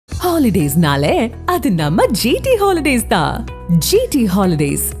Holidays nale, adu namma GT Holidays da. GT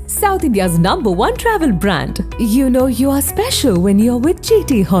Holidays, South India's #1 travel brand. You know you are special when you're with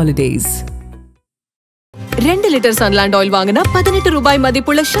GT Holidays. 2 litre Sunland oil வாங்கினா 18 ரூபாய்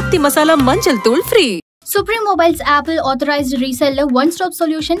மதிப்புள்ள சக்தி மசாலா மஞ்சள் தூள் free. Supreme Mobile's Apple authorized reseller one-stop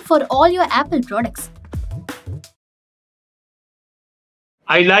solution for all your Apple products.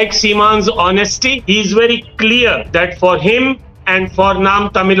 I like Seeman's honesty. He is very clear that for him and for Nam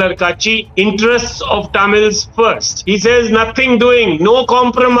Tamilar Kachi, interests of Tamils first. He says nothing doing, no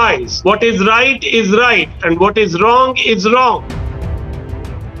compromise. What is right, and what is wrong is wrong.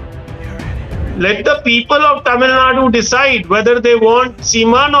 Let the people of Tamil Nadu decide whether they want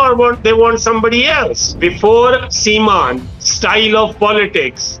Seeman or they want somebody else. Before Seeman, style of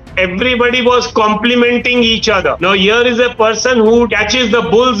politics, everybody was complimenting each other. Now here is a person who catches the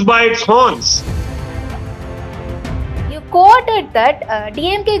bulls by its horns. You quoted that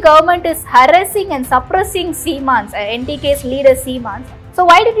DMK government is harassing and suppressing Seeman's, NTK's leader Seeman's. So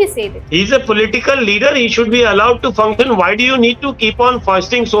why did you say that? He's a political leader. He should be allowed to function. Why do you need to keep on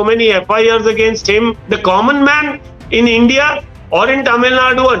foisting so many FIRs against him? The common man in India or in Tamil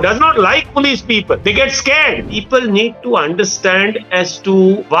Nadu does not like police people. They get scared. People need to understand as to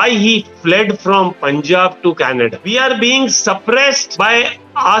why he fled from Punjab to Canada. We are being suppressed by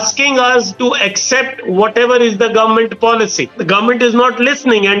asking us to accept whatever is the government policy. The government is not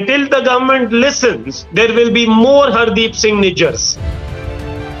listening. Until the government listens, there will be more Hardeep Singh Nijjars.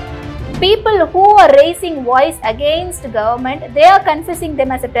 People who are raising voice against government, they are confessing them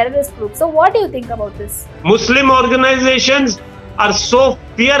as a terrorist group. So what do you think about this? Muslim organizations are so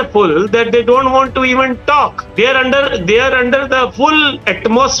fearful that they don't want to even talk. They are under the full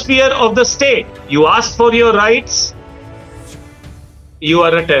atmosphere of the state. You ask for your rights, you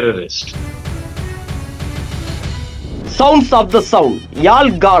are a terrorist. Sounds of the sound யாழ்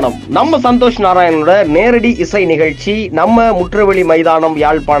கானம் நம்ம சந்தோஷ் நாராயணனோட நேரடி இசை நிகழ்ச்சி நம்ம முற்றவெளி மைதானம்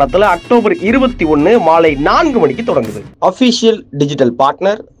யாழ்ப்பாணத்துல October 21 மாலை 4 மணிக்கு தொடங்குது. அபிஷியல் டிஜிட்டல்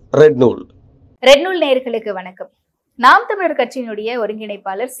பார்ட்னர் ரெட் நூல். ரெட் நூல் நேயர்களுக்கு வணக்கம். நாம் தமிழர் கட்சியினுடைய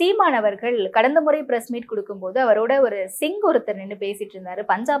ஒருங்கிணைப்பாளர் சீமான் அவர்கள் கடந்த முறை பிரஸ் மீட் கொடுக்கும்போது அவரோட ஒரு சிங் ஒருத்தர் நின்று பேசிட்டு இருந்தாரு.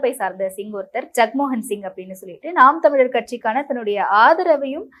 பஞ்சாபை சார்ந்த சிங் ஒருத்தர், ஜக்மோகன் சிங் அப்படின்னு சொல்லிட்டு நாம் தமிழர் கட்சிக்கான தன்னுடைய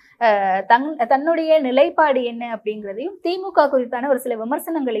ஆதரவையும் தன்னுடைய நிலைப்பாடு என்ன அப்படிங்கிறதையும் திமுக குறித்தான ஒரு சில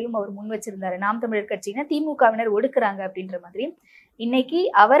விமர்சனங்களையும் அவர் முன் வச்சிருந்தாரு. நாம் தமிழர் கட்சியின திமுகவினர் ஒடுக்குறாங்க அப்படின்ற மாதிரி. இன்னைக்கு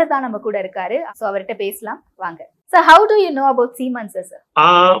அவர் தான் நம்ம கூட இருக்காரு. ஸோ அவர்கிட்ட பேசலாம் வாங்க. So how do you know about Seeman, sir?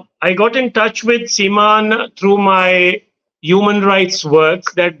 I got in touch with Seeman through my human rights work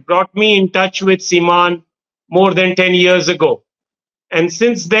that brought me in touch with Seeman more than 10 years ago. And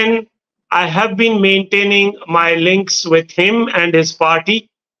since then, I have been maintaining my links with him and his party.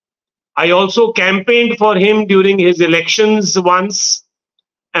 I also campaigned for him during his elections once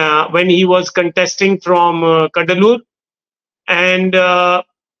when he was contesting from Kadalur. And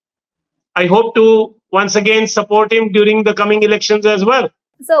I hope to once again support him during the coming elections as well.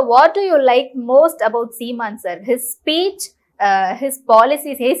 So what do you like most about Seeman, sir? His speech, his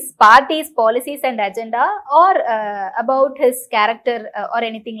policies, his party's policies and agenda, or about his character or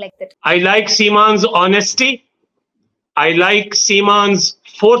anything like that? I like Seeman's honesty. I like Seeman's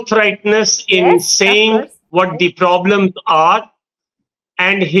forthrightness in saying what the problems are,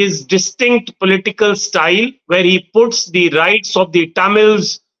 and his distinct political style where he puts the rights of the Tamils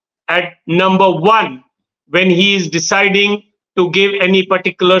at number 1 when he is deciding to give any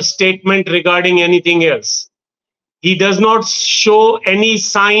particular statement regarding anything else. He does not show any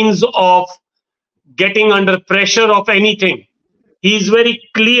signs of getting under pressure of anything. He is very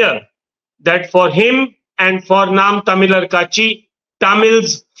clear that for him and for Nam Tamilar Kachi,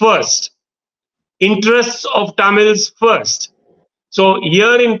 Tamils first. Interests of Tamils first. So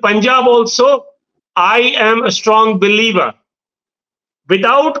here in Punjab also, I am a strong believer.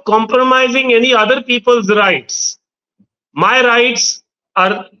 Without compromising any other people's rights, my rights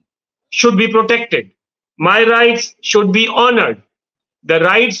should be protected. My rights should be honored. The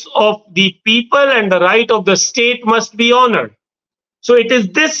rights of the people and the right of the state must be honored. So it is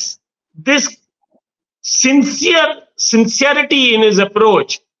this sincerity in his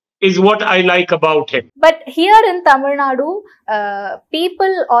approach is what I like about him. But here in Tamil Nadu,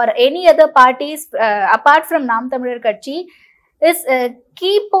 people or any other parties apart from Nam Tamilar Katchi is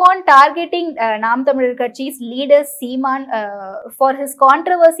keep on targeting Nam Tamilar Katchi's leader Seeman for his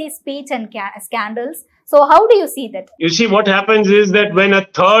controversy, speech and scandals. So how do you see that? You see, what happens is that when a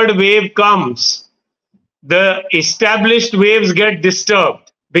third wave comes, the established waves get disturbed,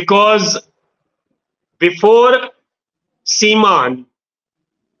 because before Seeman,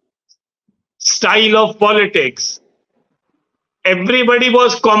 style of politics, everybody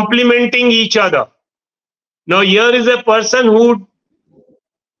was complimenting each other. Now here is a person who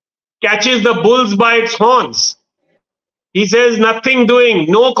catches the bulls by its horns. He says nothing doing,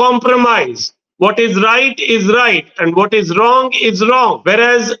 no compromise. What is right and what is wrong is wrong.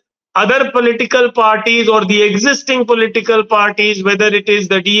 Whereas other political parties or the existing political parties, whether it is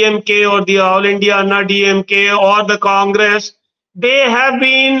the DMK or the All India Anna DMK or the Congress, they have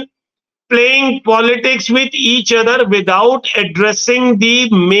been playing politics with each other without addressing the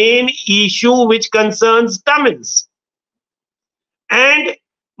main issue which concerns Tamils. And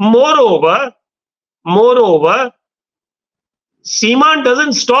moreover, Seeman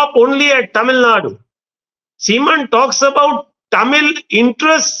doesn't stop only at Tamil Nadu. Seeman talks about Tamil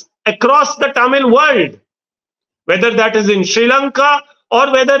interests across the Tamil world, whether that is in Sri Lanka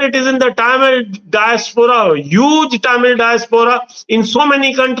or whether it is in the Tamil diaspora, huge Tamil diaspora in so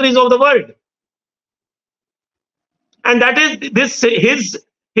many countries of the world. And that is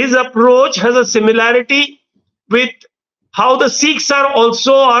his approach has a similarity with how the Sikhs are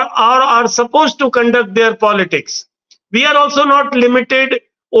also are supposed to conduct their politics. We are also not limited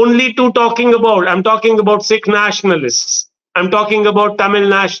only to talking about, I'm talking about Sikh nationalists. I'm talking about Tamil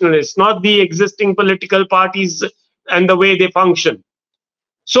nationalists, not the existing political parties and the way they function.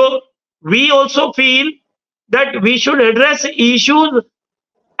 So we also feel that we should address issues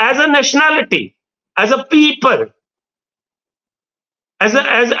as a nationality, as a people,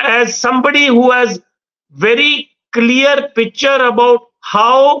 as somebody who has very clear picture about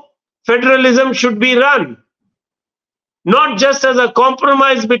how federalism should be run. Not just as a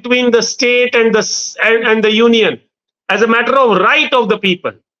compromise between the state and the union, as a matter of right of the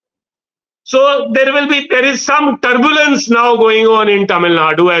people. So there is some turbulence now going on in Tamil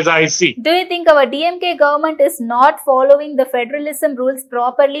Nadu, as I see. Do you think our DMK government is not following the federalism rules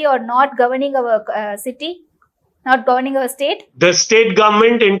properly or not governing our city, not governing our state? The state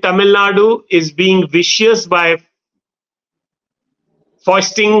government in Tamil Nadu is being vicious by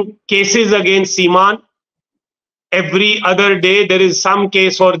foisting cases against Seeman. Every other day, there is some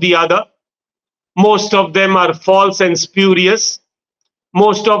case or the other. Most of them are false and spurious.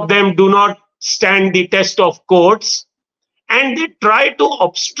 Most of them do not stand the test of courts. And they try to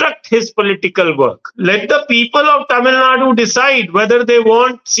obstruct his political work. Let the people of Tamil Nadu decide whether they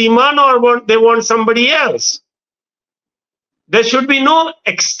want Seeman or they want somebody else. There should be no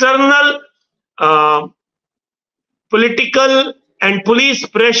external political and police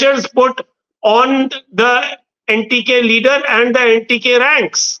pressures put on the NTK leader and the NTK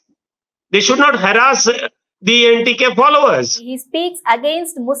ranks. They should not harass the NTK followers. He speaks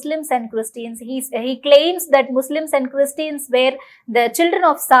against Muslims and Christians. He claims that Muslims and Christians were the children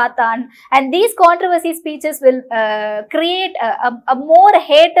of Satan, and these controversy speeches will create a more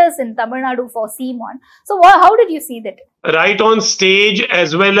haters in Tamil Nadu for Seeman. So how did you see that? Right on stage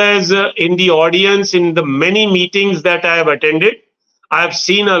as well as in the audience in the many meetings that I have attended, I have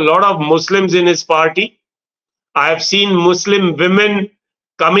seen a lot of Muslims in his party. I have seen Muslim women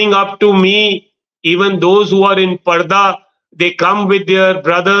coming up to me, even those who are in Parda, they come with their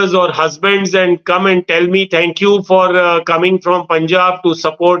brothers or husbands and come and tell me, thank you for coming from Punjab to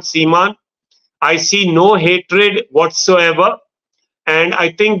support Seeman. I see no hatred whatsoever. And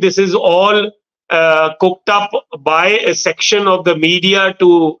I think this is all cooked up by a section of the media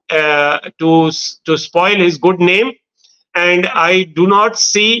to spoil his good name. And I do not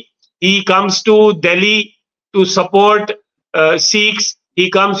see he comes to Delhi to support Sikhs. He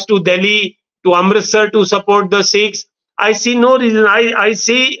comes to Delhi, to Amritsar to support the Sikhs. I see no reason. I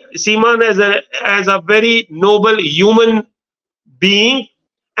see Seeman as a very noble human being,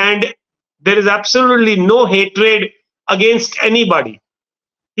 and there is absolutely no hatred against anybody.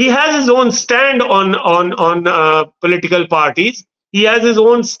 He has his own stand on political parties. He has his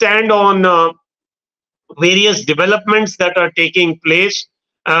own stand on various developments that are taking place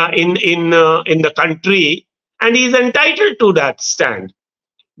in the country, and he is entitled to that stand.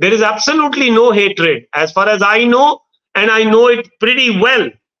 There is absolutely no hatred, as far as I know, and I know it pretty well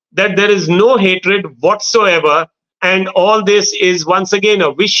that there is no hatred whatsoever, and all this is once again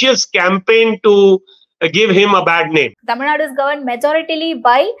a vicious campaign to give him a bad name. Tamil Nadu is governed majoritarily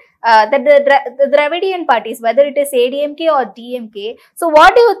by the Dravidian parties, whether it is ADMK or DMK. So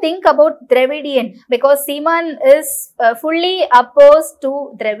what do you think about Dravidian? Because Seeman is fully opposed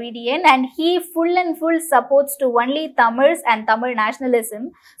to Dravidian, and he full supports to only Tamils and Tamil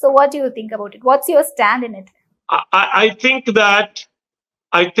nationalism. So what do you think about it? What's your stand in it? I think that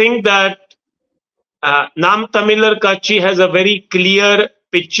Nam Tamilar Kachi has a very clear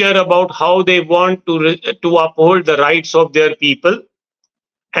picture about how they want to uphold the rights of their people,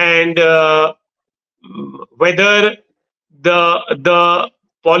 and whether the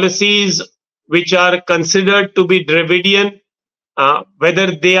policies which are considered to be Dravidian,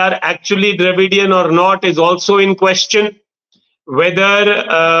 whether they are actually Dravidian or not is also in question. Whether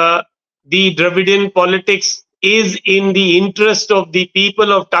the Dravidian politics is in the interest of the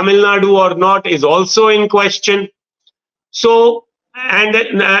people of Tamil Nadu or not is also in question. So, and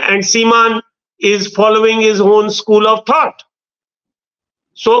Seeman is following his own school of thought.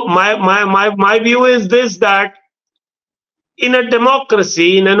 So my view is this, that in a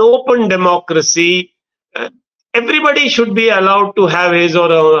democracy, in an open democracy, everybody should be allowed to have his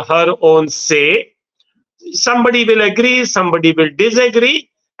or her own say. Somebody will agree, somebody will disagree,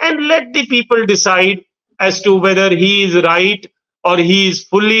 and let the people decide as to whether he is right or he is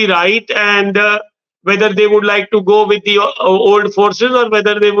fully right, and whether they would like to go with the old forces or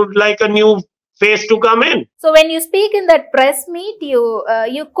whether they would like a new face to come in. So when you speak in that press meet, you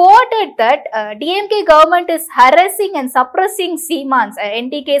quoted that DMK government is harassing and suppressing Seeman's,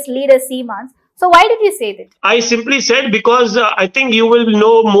 NTK's leader Seeman's. So why did you say that? I simply said because I think you will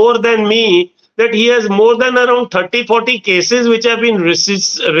know more than me that he has more than around 30-40 cases which have been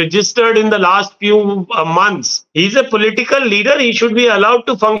registered in the last few months. He's a political leader. He should be allowed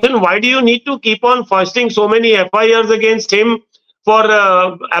to function. Why do you need to keep on foisting so many FIRs against him for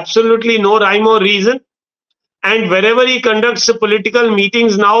absolutely no rhyme or reason? And wherever he conducts political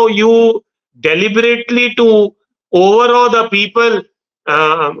meetings now, you deliberately to overawe the people.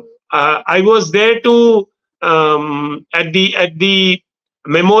 I was there to at the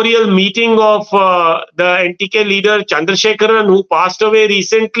memorial meeting of the NTK leader Chandrasekharan, who passed away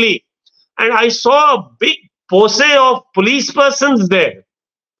recently, and I saw a big posse of police persons there.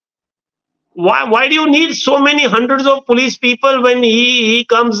 Why do you need so many hundreds of police people when he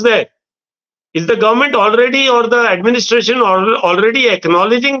comes there? Is the government already or the administration already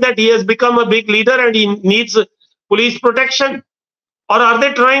acknowledging that he has become a big leader and he needs police protection? Or are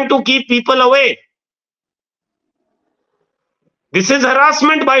they trying to keep people away? This is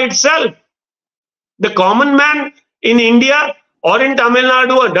harassment by itself. The common man in India or in Tamil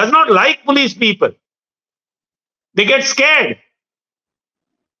Nadu does not like police people. They get scared.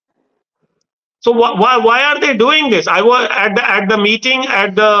 So why are they doing this? I was at the meeting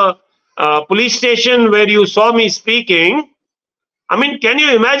at the police station where you saw me speaking. I mean, can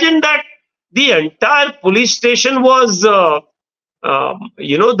you imagine that the entire police station was, the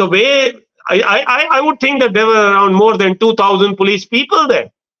way I would think that there were around more than 2,000 police people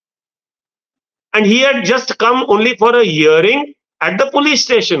there. And he had just come only for a hearing at the police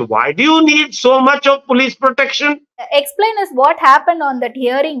station. Why do you need so much of police protection? Explain us what happened on that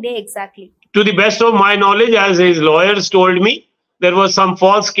hearing day exactly. To the best of my knowledge, as his lawyers told me, there was some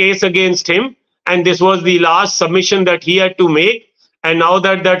false case against him, and this was the last submission that he had to make. And now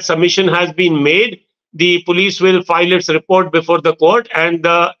that that submission has been made, the police will file its report before the court, and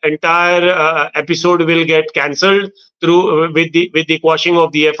the entire episode will get cancelled through with the quashing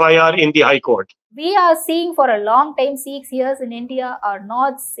of the FIR in the High Court. We are seeing for a long time Sikhs here in India are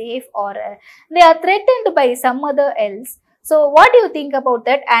not safe, or they are threatened by some other else. So what do you think about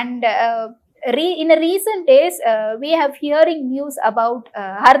that? And in a recent days, we have hearing news about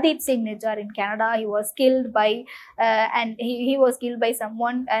Hardeep Singh Nijjar in Canada. He was killed by, and he was killed by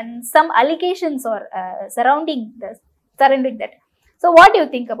someone, and some allegations are surrounding that. So what do you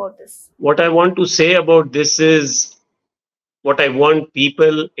think about this? What I want to say about this is what I want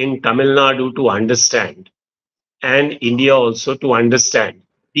people in Tamil Nadu to understand, and India also to understand.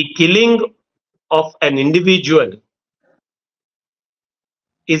 The killing of an individual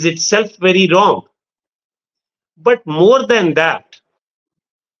is itself very wrong. But more than that,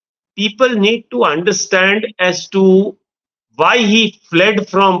 people need to understand as to why he fled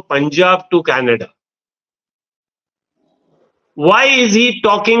from Punjab to Canada. Why is he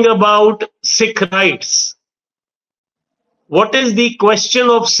talking about Sikh rights? What is the question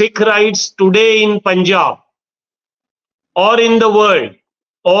of Sikh rights today in Punjab, or in the world,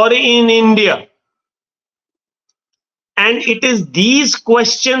 or in India? And it is these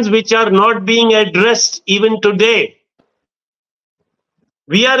questions which are not being addressed even today.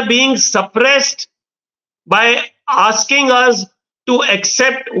 We are being suppressed by asking us to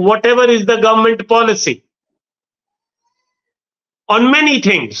accept whatever is the government policy on many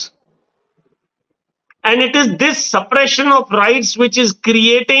things. And it is this suppression of rights which is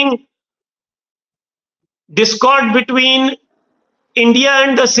creating discord between India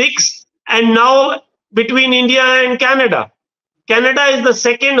and the Sikhs, and now between India and Canada. Canada is the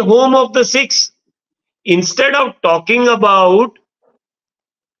second home of the Sikhs. Instead of talking about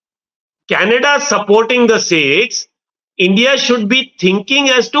Canada supporting the Sikhs, India should be thinking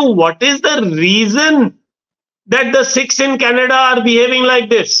as to what is the reason that the Sikhs in Canada are behaving like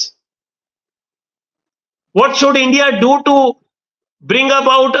this? What should India do to bring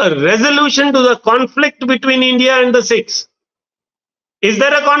about a resolution to the conflict between India and the Sikhs? Is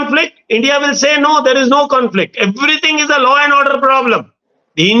there a conflict? India will say, no, there is no conflict. Everything is a law and order problem.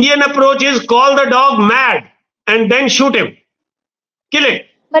 The Indian approach is call the dog mad and then shoot him. Kill it.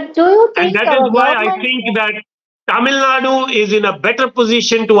 But do you think And that is why I think that Tamil Nadu is in a better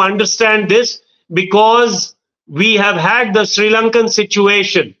position to understand this, because we have had the Sri Lankan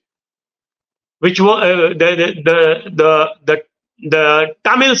situation, which was the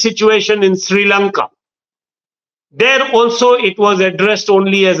Tamil situation in Sri Lanka. There also it was addressed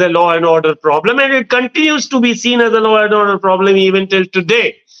only as a law and order problem, and it continues to be seen as a law and order problem even till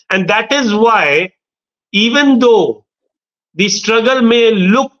today. And that is why, even though the struggle may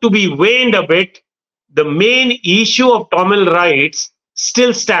look to be waned a bit, the main issue of Tamil rights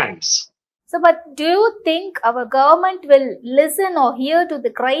still stands. So, but do you think our government will listen or hear to the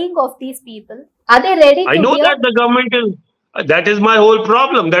crying of these people? Are they ready to I know hear? that the government is, that is my whole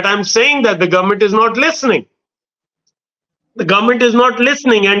problem, that I'm saying that the government is not listening. The government is not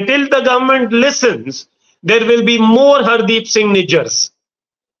listening. Until the government listens, there will be more Hardeep Singh Nijjars.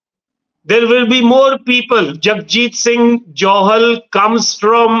 There will be more people. Jagjit Singh Johal comes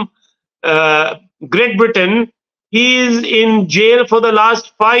from Great Britain. He is in jail for the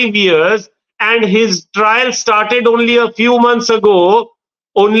last 5 years, and his trial started only a few months ago,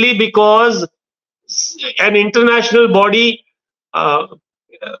 only because an international body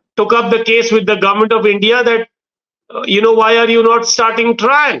took up the case with the government of India that, why are you not starting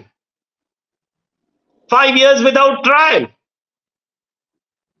trial? 5 years without trial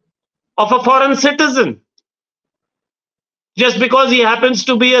of a foreign citizen, just because he happens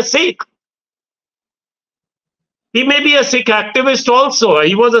to be a Sikh. He may be a Sikh activist also.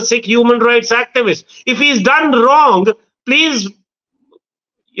 He was a Sikh human rights activist. If he's done wrong, please,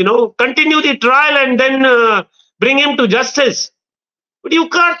 continue the trial and then bring him to justice. But you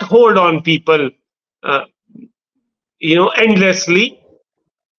can't hold on people, endlessly.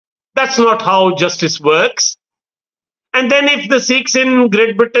 That's not how justice works. And then if the Sikhs in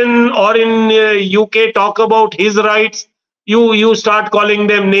Great Britain or in UK talk about his rights, you start calling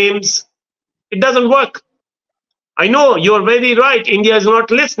them names. It doesn't work. I know you're very right. India is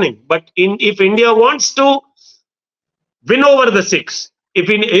not listening. But if India wants to win over the Sikhs, if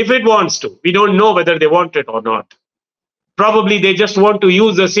it wants to, we don't know whether they want it or not. Probably they just want to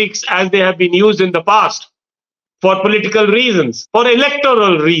use the Sikhs as they have been used in the past, for political reasons, for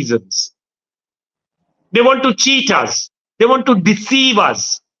electoral reasons. They want to cheat us. They want to deceive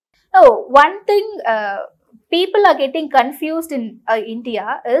us. No, one thing people are getting confused in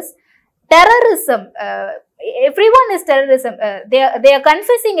India is terrorism. Everyone is terrorism. They are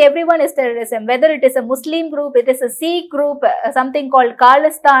confessing everyone is terrorism, whether it is a Muslim group, it is a Sikh group, something called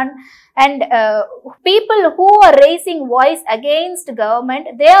Khalistan, and people who are raising voice against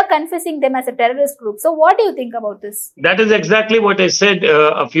government, they are confessing them as a terrorist group. So what do you think about this? That is exactly what I said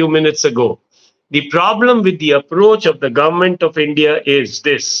a few minutes ago. The problem with the approach of the government of India is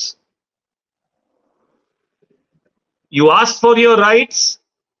this. You ask for your rights,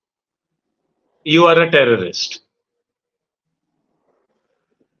 you are a terrorist.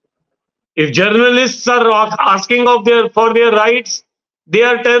 If journalists are asking for their rights, they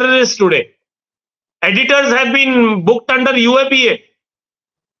are terrorists today. Editors have been booked under UAPA.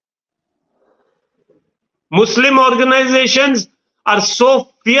 Muslim organizations are so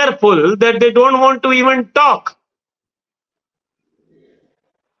fearful that they don't want to even talk.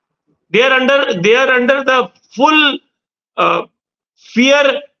 They are under the full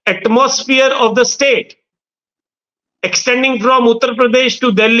fear atmosphere of the state, extending from Uttar Pradesh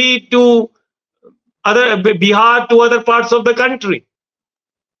to Delhi to Bihar to other parts of the country.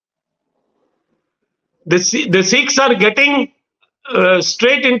 The Sikhs are getting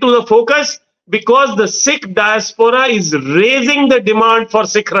straight into the focus because the Sikh diaspora is raising the demand for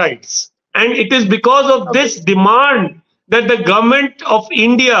Sikh rights. And it is because of this demand that the government of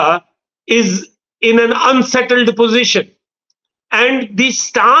India is in an unsettled position. And the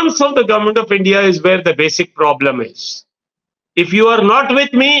stance of the government of India is where the basic problem is. If you are not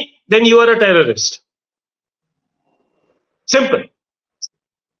with me, then you are a terrorist. Simple.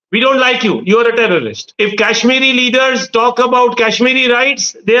 We don't like you. You are a terrorist. If Kashmiri leaders talk about Kashmiri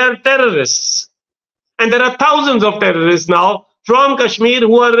rights, they are terrorists. And there are thousands of terrorists now from Kashmir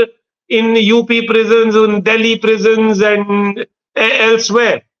who are in UP prisons, in Delhi prisons, and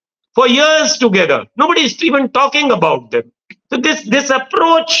elsewhere for years together. Nobody is even talking about them. So this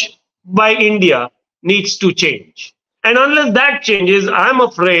approach by India needs to change. And unless that changes, I'm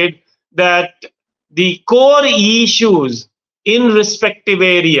afraid that the core issues in respective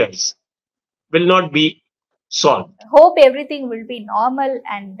areas will not be solved. Hope everything will be normal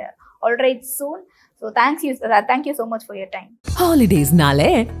and all right soon. So thank you so much for your time. Holidays nale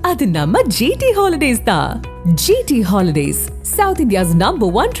adu namma GT Holidays da. GT Holidays, South India's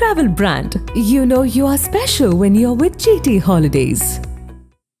 #1 travel brand. You know you are special when you're with GT Holidays.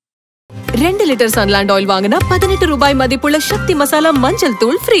 2 litre Sunland oil வாங்கினா 18 ரூபாய் மதிப்புள்ள சக்தி மசாலா மஞ்சள்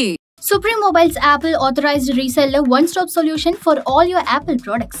தூள் free. Supreme Mobile's Apple authorized reseller one-stop solution for all your Apple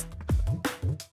products.